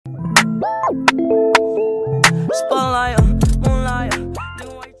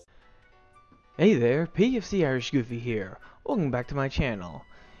Hey there, PFC Irish Goofy here. Welcome back to my channel.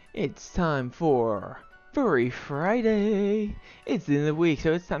 It's time for Furry Friday. It's the end of the week,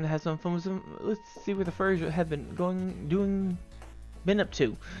 so it's time to have some fun with some. Let's see what the furries have been up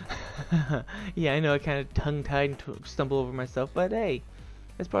to. Yeah, I know I kind of tongue-tied and stumble over myself, but hey,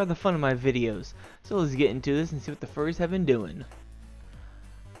 that's part of the fun of my videos. So let's get into this and see what the furries have been doing.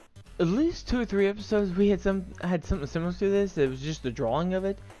 At least 2 or 3 episodes we had something similar to this. It was just the drawing of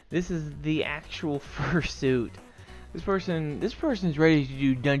it. This is the actual fursuit. This person's ready to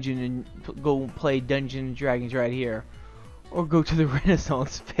do dungeon and go play Dungeons and Dragons right here, or go to the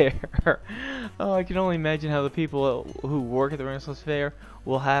Renaissance Fair. Oh, I can only imagine how the people who work at the Renaissance Fair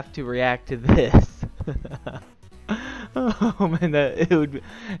will have to react to this. Oh man,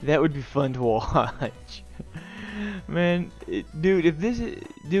 that would be fun to watch. Man, dude,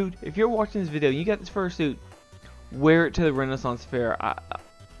 if you're watching this video and you got this fursuit, wear it to the Renaissance Fair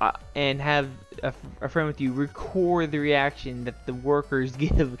and have a friend with you record the reaction that the workers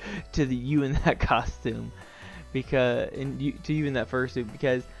give to you in that costume, to you in that fursuit,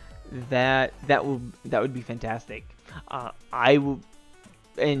 because that would be fantastic. I will,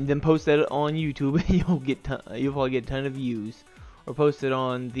 and then post that on YouTube, and you'll probably get a ton of views, or post it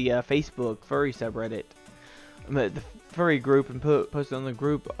on the Facebook furry subreddit. The furry group, and post it on the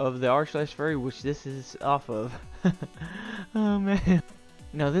group of the r/furry, which this is off of. Oh man.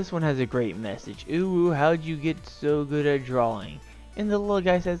 Now this one has a great message. Ooh, how'd you get so good at drawing? And the little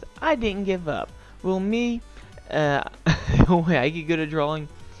guy says, I didn't give up. Well, me, the way I get good at drawing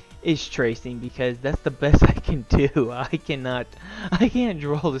is tracing, because that's the best I can do. I can't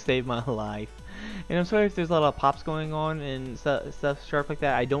draw to save my life. And I'm sorry if there's a lot of pops going on and stuff sharp like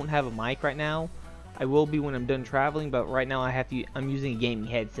that. I don't have a mic right now. I will be when I'm done traveling, but right now I'm using a gaming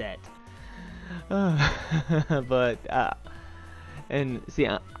headset. And see,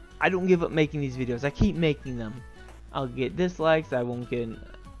 I don't give up making these videos. I keep making them. I'll get dislikes. I won't get.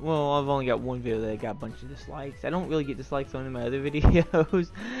 Well, I've only got one video that got a bunch of dislikes. I don't really get dislikes on my other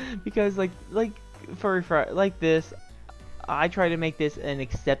videos because, like Furry Friday, like this, I try to make this an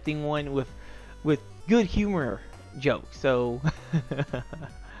accepting one with good humor jokes. So.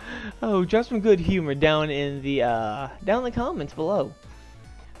 Oh, drop some good humor down in the comments below.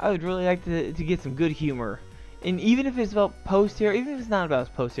 I would really like to get some good humor, and even if it's about post here, even if it's not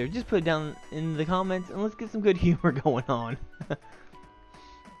about post here, just put it down in the comments and let's get some good humor going on.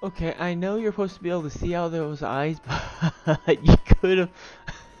 Okay, I know you're supposed to be able to see out those eyes, but you could have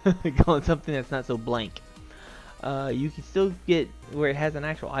gone something that's not so blank. You can still get where it has an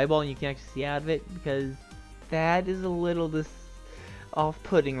actual eyeball and you can actually see out of it, because that is a little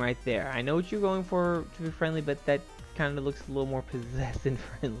off-putting right there. I know what you're going for to be friendly, but that kind of looks a little more possessed and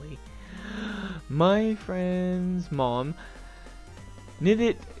friendly. My friend's mom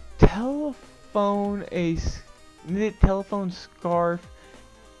knitted telephone scarf,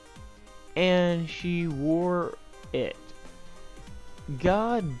 and she wore it.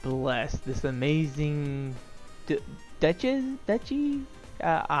 God bless this amazing duchy.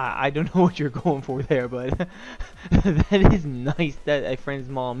 I don't know what you're going for there, but that is nice that a friend's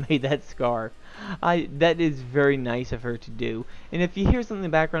mom made that scarf. That is very nice of her to do. And if you hear something in the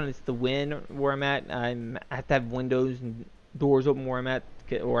background, it's the wind where I'm at. I have to have windows and doors open where I'm at,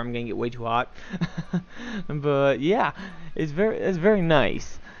 or I'm gonna get way too hot. But yeah, it's very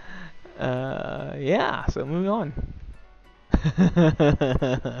nice. Yeah. So moving on.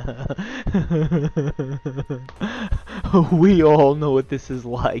 We all know what this is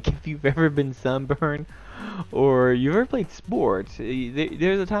like. If you've ever been sunburned or you've ever played sports,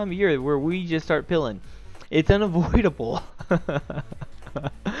 there's a time of year where we just start pilling. It's unavoidable.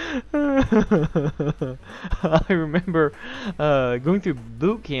 I remember going through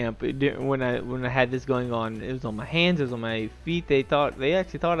boot camp when I had this going on. It was on my hands, it was on my feet. They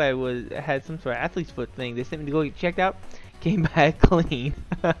actually thought I had some sort of athlete's foot thing. They sent me to go get checked out. Came back clean.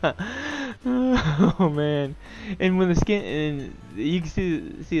 Oh man. And when the skin, and you can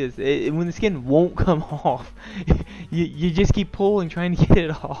see this, when the skin won't come off, you just keep pulling, trying to get it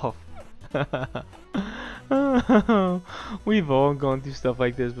off. We've all gone through stuff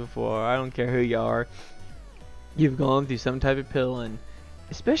like this before. I don't care who you are. You've gone through some type of pilling,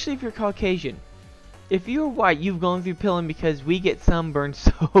 especially if you're Caucasian. If you're white, you've gone through pilling, because we get sunburned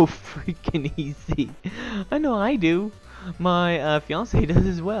so freaking easy. I know I do. My fiance does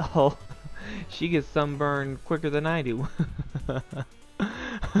as well. She gets sunburned quicker than I do.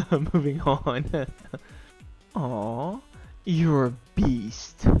 Moving on. Aw, you're a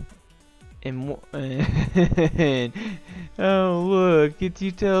beast. and oh look, it's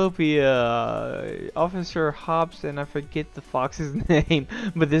Utopia. Officer Hobson, I forget the fox's name,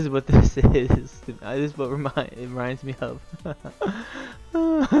 but this is what this is. This is what it reminds me of.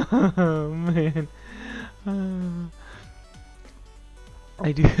 Oh man,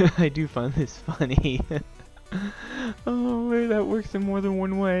 I do find this funny. Oh man, that works in more than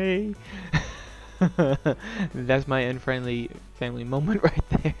one way. That's my unfriendly family moment right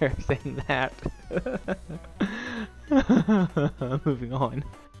there, saying that. Moving on.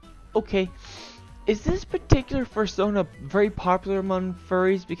 Okay, is this particular persona very popular among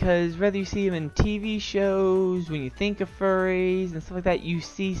furries? Because whether you see them in TV shows, when you think of furries and stuff like that, you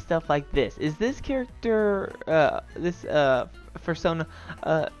see stuff like this. Is this character, this persona,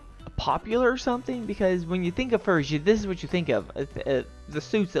 popular or something? Because when you think of furries, this is what you think of, the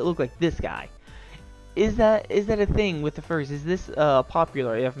suits that look like this guy. Is that a thing with the furries? Is this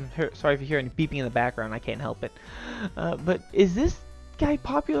popular? Sorry if you hear any beeping in the background, I can't help it. But is this guy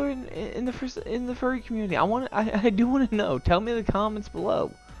popular in the furry community? I do want to know. Tell me in the comments below.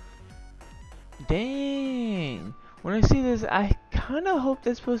 Dang. When I see this, I kind of hope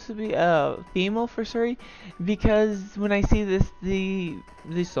that's supposed to be female for furry, because when I see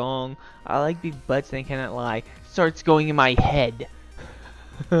this song, I like big butts and I cannot lie, starts going in my head.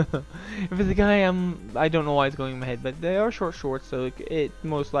 If it's a guy, I don't know why it's going in my head, but they are short shorts, so it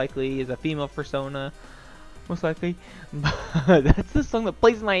most likely is a female persona, most likely. But that's the song that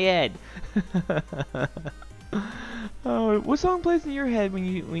plays in my head. Oh, what song plays in your head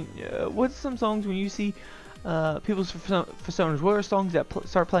what's some songs when you see people's personas? What are songs that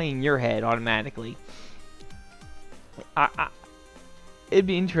start playing in your head automatically? It'd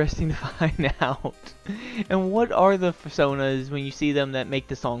be interesting to find out. And what are the personas when you see them that make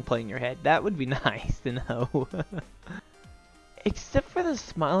the song play in your head? That would be nice to know. Except for the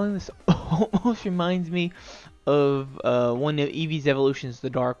smiling, this almost reminds me of one of Eevee's evolutions, the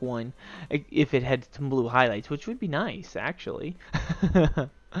dark one, if it had some blue highlights, which would be nice, actually.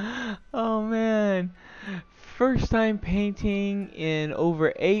 Oh man, first time painting in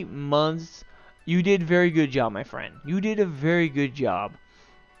over 8 months. You did a very good job, my friend. You did a very good job.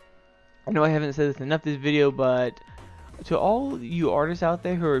 I know I haven't said this enough this video, but to all you artists out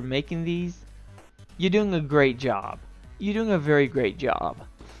there who are making these, you're doing a great job. You're doing a very great job.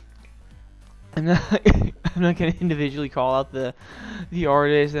 I'm not gonna individually call out the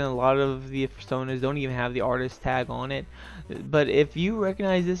artists, and a lot of the personas don't even have the artist tag on it. But if you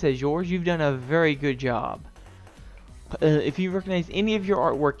recognize this as yours, you've done a very good job. If you recognize any of your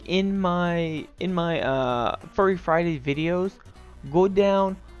artwork in my Furry Friday videos, go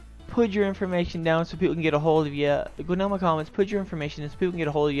down, put your information down so people can get a hold of you. Go down in my comments, put your information in so people can get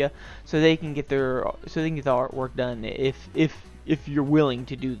a hold of you, so they can get the artwork done. If you're willing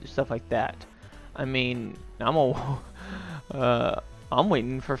to do stuff like that. I mean, I'm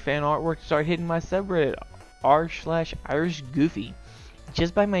waiting for fan artwork to start hitting my subreddit r/irishgoofy.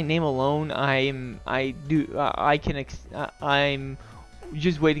 Just by my name alone, I'm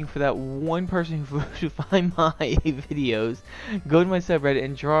just waiting for that one person to find my videos, go to my subreddit,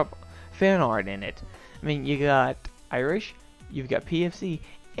 and drop fan art in it. I mean, you got Irish, you've got PFC,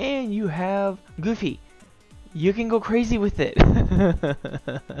 and you have Goofy. You can go crazy with it.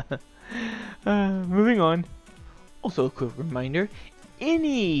 Moving on. Also, a quick reminder: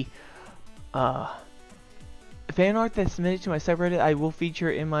 any fan art that's submitted to my subreddit, I will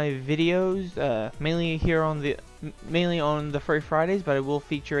feature in my videos, mainly on the Furry Fridays, but I will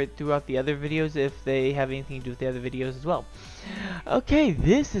feature it throughout the other videos if they have anything to do with the other videos as well. Okay,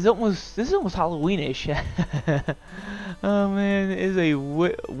 this is almost Halloweenish. Oh man, it is a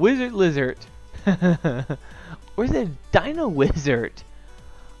wizard lizard. Or is it a dino wizard?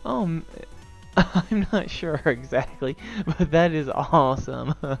 I'm not sure exactly, but that is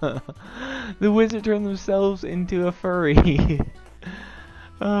awesome. The wizard turned themselves into a furry.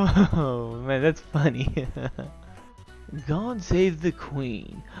 Oh man, that's funny. God save the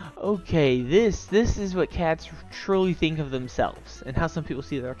queen. Okay, this is what cats truly think of themselves, and how some people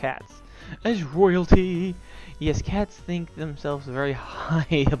see their cats as royalty. Yes, cats think themselves very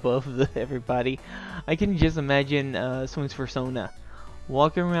high above everybody. I can just imagine someone's persona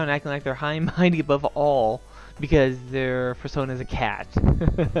walking around acting like they're high and mighty above all because their persona is a cat.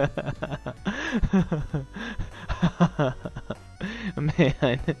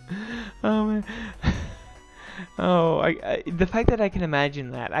 Man. Oh man. Oh, the fact that I can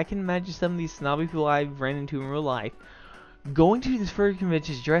imagine that. I can imagine some of these snobby people I've ran into in real life going to these furry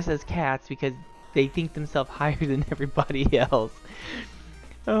conventions dressed as cats because they think themselves higher than everybody else.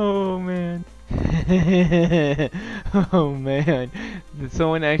 Oh man. Oh man,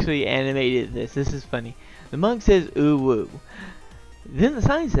 someone actually animated this. This is funny. The mug says ooh woo. Then the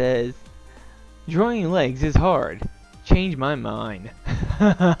sign says, drawing legs is hard. Change my mind.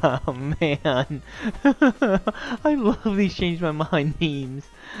 Oh man. I love these change my mind memes.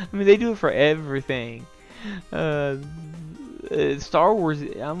 I mean, they do it for everything. Star Wars,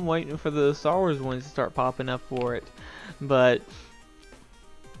 I'm waiting for the Star Wars ones to start popping up for it. But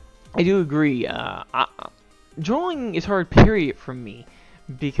I do agree. Drawing is hard, period, for me,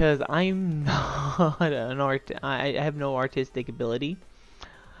 because I'm not an I have no artistic ability.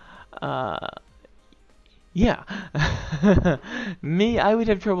 Yeah, me, I would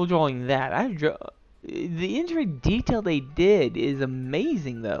have trouble drawing that. The intricate detail they did is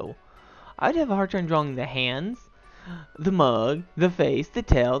amazing, though. I'd have a hard time drawing the hands, the mug, the face, the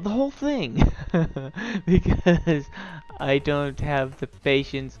tail, the whole thing. Because I don't have the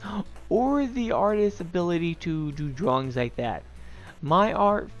patience or the artist's ability to do drawings like that. My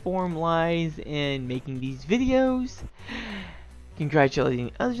art form lies in making these videos,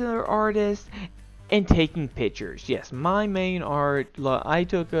 congratulating other artists, and taking pictures. Yes, my main art, I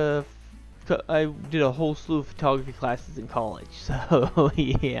did a whole slew of photography classes in college. So,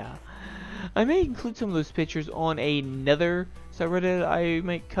 yeah. I may include some of those pictures on another subreddit I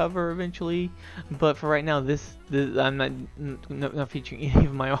might cover eventually, but for right now, I'm not featuring any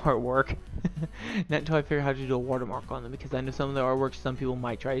of my artwork. Not until I figure out how to do a watermark on them, because I know some of the artwork some people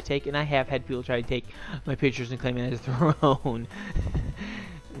might try to take, and I have had people try to take my pictures and claim it as their own.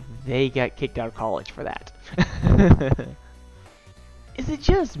 They got kicked out of college for that. Is it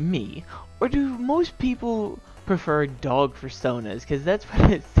just me, or do most people prefer dog personas? Because that's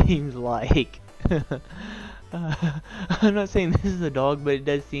what it seems like. I'm not saying this is a dog, but it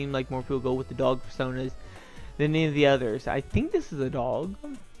does seem like more people go with the dog personas than any of the others. I think this is a dog.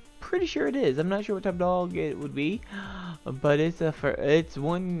 I'm pretty sure it is. I'm not sure what type of dog it would be, but it's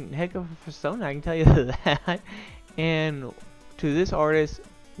one heck of a persona, I can tell you that. And to this artist,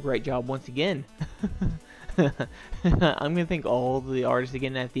 great job once again. I'm gonna thank all the artists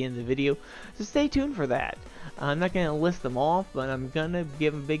again at the end of the video, so stay tuned for that. I'm not gonna list them off, but I'm gonna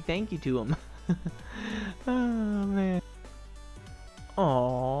give a big thank you to them. Oh man.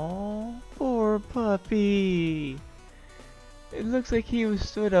 Aww, poor puppy. It looks like he was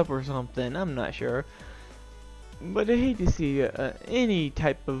stood up or something. I'm not sure, but I hate to see any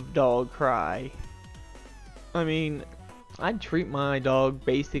type of dog cry. I mean, I'd treat my dog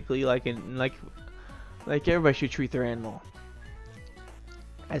basically like everybody should treat their animal,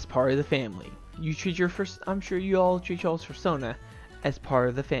 as part of the family. You treat I'm sure you all treat y'all's persona as part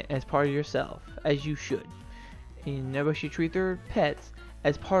of as part of yourself, as you should. And everybody should treat their pets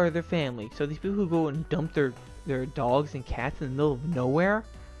as part of their family. So these people who go and dump their dogs and cats in the middle of nowhere,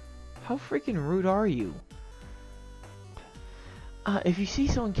 how freaking rude are you? If you see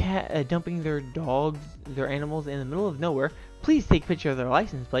someone dumping their animals in the middle of nowhere, please take a picture of their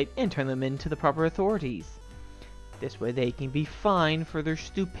license plate and turn them in to the proper authorities. This way they can be fined for their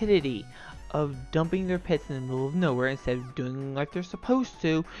stupidity of dumping their pets in the middle of nowhere instead of doing like they're supposed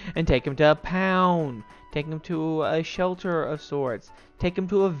to, and take them to a pound, take them to a shelter of sorts, take them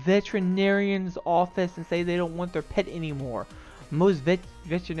to a veterinarian's office and say they don't want their pet anymore. Most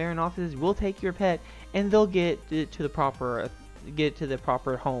veterinarian offices will take your pet and they'll get it to the proper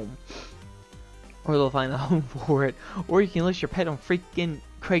home, or they'll find a home for it, or you can list your pet on freaking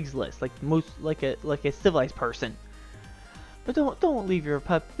Craigslist like a civilized person. But don't leave your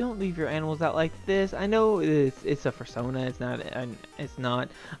animals out like this. I know it's a persona. It's not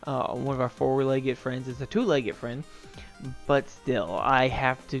one of our four-legged friends. It's a two-legged friend. But still, I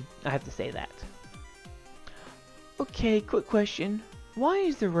have to say that. Okay, quick question. Why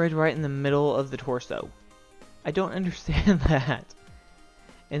is the red right in the middle of the torso? I don't understand that.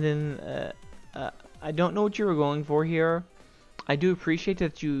 And then I don't know what you were going for here. I do appreciate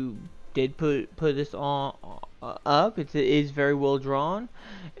that you did put this on up. It is very well drawn.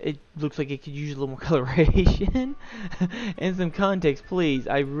 It looks like it could use a little more coloration and some context, please.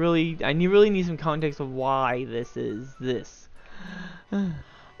 I really need some context of why this is this.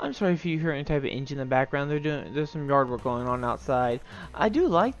 I'm sorry if you hear any type of engine in the background. There's some yard work going on outside. I do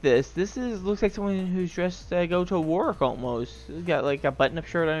like this. Looks like someone who's dressed to go to work almost. He's got like a button-up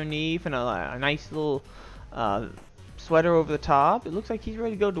shirt underneath and a nice little sweater over the top. It looks like he's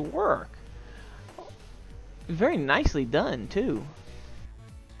ready to go to work. Very nicely done too.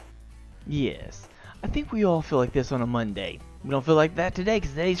 Yes, I think we all feel like this on a Monday. We don't feel like that today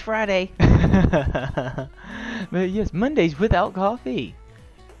because today's Friday. But yes, Mondays without coffee.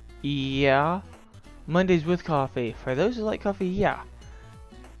 Yeah, Mondays with coffee. For those who like coffee, yeah.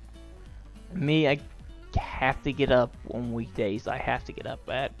 Me, I have to get up on weekdays. I have to get up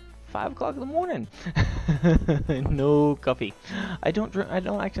at 5 o'clock in the morning. No coffee. I don't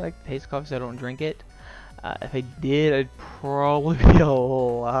actually like the taste of coffee, so I don't drink it. If I did, I'd probably be a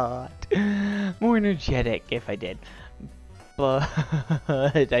lot more energetic if I did. But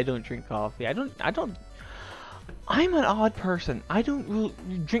I don't drink coffee. I'm an odd person. I don't really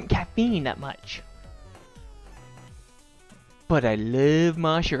drink caffeine that much. But I love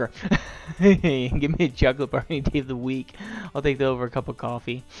my sugar. Give me a chocolate bar any day of the week. I'll take that over a cup of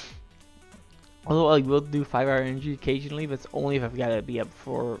coffee. Although I will do 5-hour energy occasionally, but it's only if I've got to be up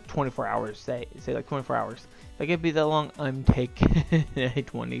for 24 hours, say like 24 hours. If I get to be that long, I'm taking a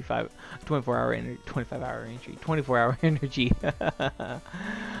 24-hour energy, 25-hour energy, 24-hour energy.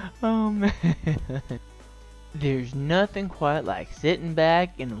 Oh man. There's nothing quite like sitting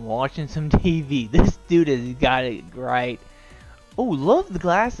back and watching some TV. This dude has got it right. Oh, love the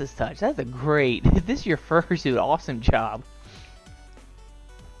glasses touch. That's a great. If this is your fursuit, awesome job.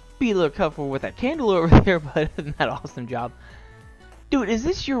 Be a little comfortable with that candle over there, but other than that, awesome job. Dude, is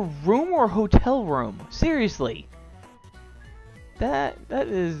this your room or hotel room? Seriously. That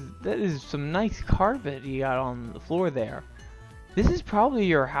is some nice carpet you got on the floor there. This is probably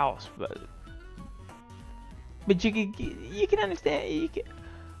your house, but you can understand.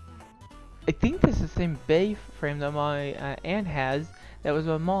 I think this is the same bay frame that my aunt has. That was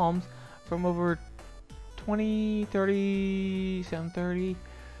my mom's from over 20, 30, 30.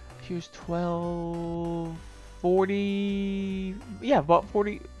 She was 12, 40, yeah, about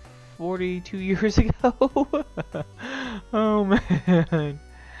 42 years ago. Oh man,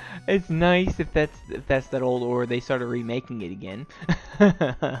 it's nice if that's that old, or they started remaking it again.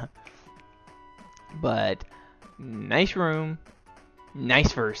 But nice room,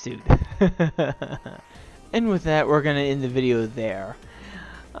 nice fursuit. And with that, we're gonna end the video there.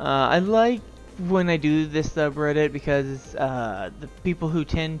 I like when I do this subreddit because the people who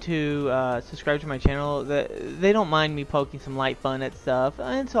tend to subscribe to my channel, they don't mind me poking some light fun at stuff.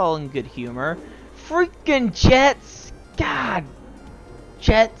 It's all in good humor. Freaking jets! God,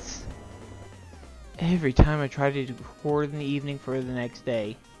 jets! Every time I try to record in the evening for the next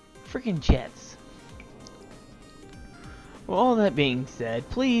day, freaking jets. Well, all that being said,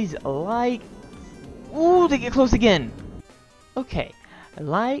 please like. Ooh, they get close again. Okay.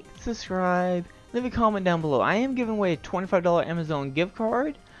 Like, subscribe, leave a comment down below. I am giving away a $25 Amazon gift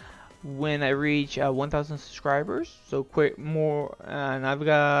card when I reach 1,000 subscribers. So quick, more, and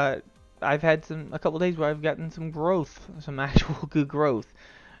I've had a couple days where I've gotten some growth, some actual good growth.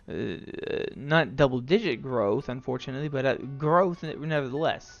 Not double-digit growth, unfortunately, but growth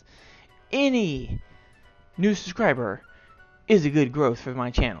nevertheless. Any new subscriber is a good growth for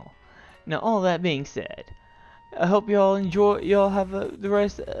my channel. Now, all that being said, I hope y'all enjoy. Y'all have the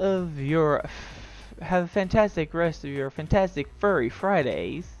rest of your have a fantastic rest of your fantastic Furry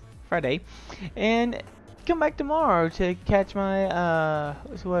Friday, and come back tomorrow to catch my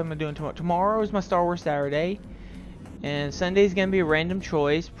so what am I doing tomorrow? Tomorrow is my Star Wars Saturday, and Sunday's gonna be a random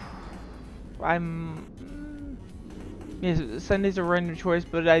choice. Yes, Sunday's a random choice,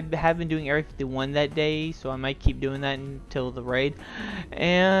 but I have been doing Area 51 that day, so I might keep doing that until the raid.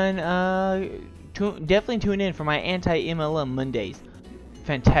 And definitely tune in for my anti-MLM Mondays.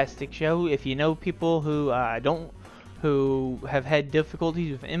 Fantastic show. If you know people who who have had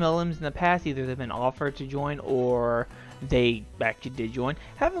difficulties with MLMs in the past, either they've been offered to join or they actually did join,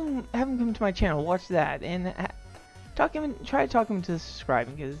 have them come to my channel, watch that, and try to talk him to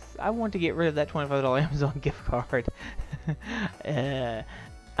subscribing, because I want to get rid of that $25 Amazon gift card.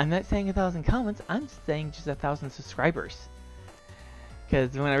 I'm not saying 1,000 comments, I'm saying just 1,000 subscribers.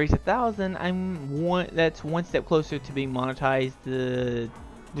 Because when I reach 1,000, that's one step closer to being monetized.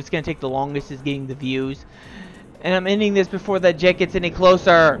 What's gonna take the longest is getting the views. And I'm ending this before that jet gets any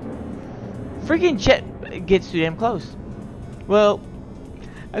closer. Freaking jet gets too damn close. Well,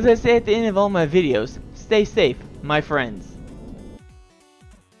 as I say at the end of all my videos, stay safe, my friends.